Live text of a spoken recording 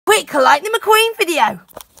make a Lightning McQueen video.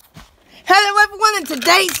 Hello everyone, and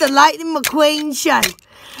today it's the Lightning McQueen show.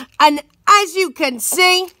 And as you can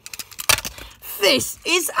see, this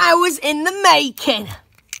is hours in the making.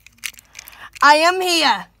 I am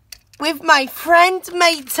here with my friend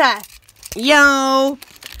Mater, yo,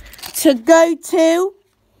 to go to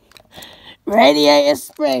Radiator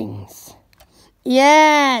Springs.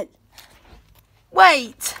 Yeah.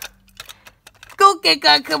 Wait.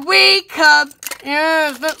 Can we come?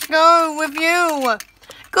 Yes, let's go with you.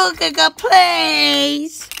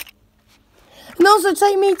 Please. And also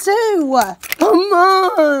take me too. Oh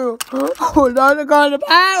no. Oh, not got the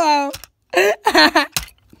power.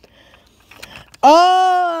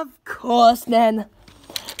 Oh, of course then.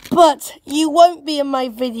 But you won't be in my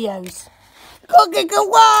videos.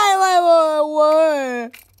 Why?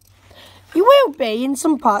 You will be in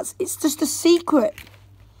some parts. It's just a secret.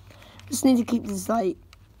 Just need to keep this,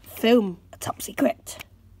 film a top secret.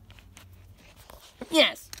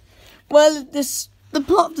 Yes. Well, the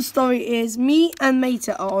plot of the story is me and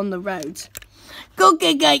Mater are on the road.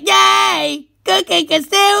 Yay!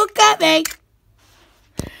 Still coming.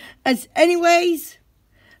 Anyways,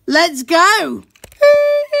 let's go.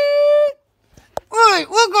 Right,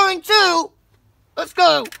 we're going to. Let's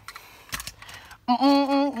go.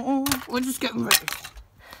 We're just getting ready.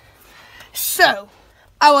 So,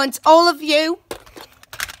 I want all of you.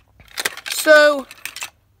 So,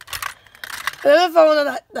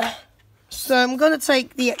 so I'm gonna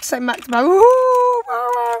take the XM Max.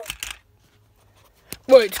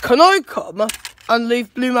 Wait, can I come and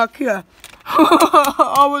leave Blue Mac here?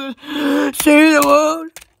 I want to see the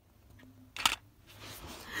world.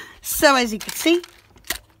 So as you can see,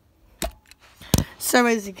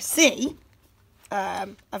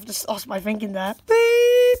 I've just lost my thinking there.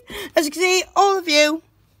 As you can see, all of you.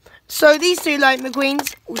 So these two Lightning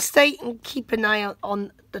McQueens will stay and keep an eye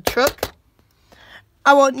on the truck.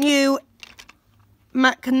 I want you,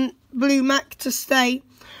 Mac and Blue Mac, to stay.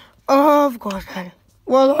 Oh, of course, then.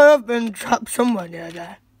 Well, I have been trapped somewhere near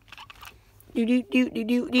there.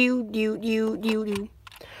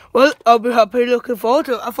 Well, I'll be happy looking forward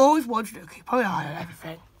to it. I've always wanted to keep an eye on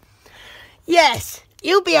everything. Yes,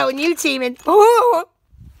 you'll be out new teaming.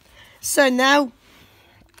 So now,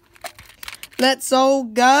 let's all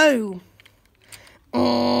go.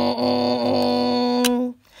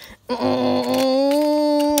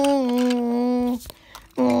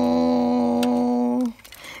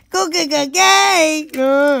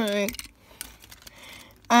 Go.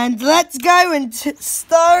 And let's go and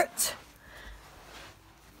start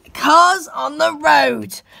Cars on the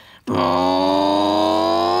Road.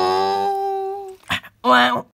 Wow.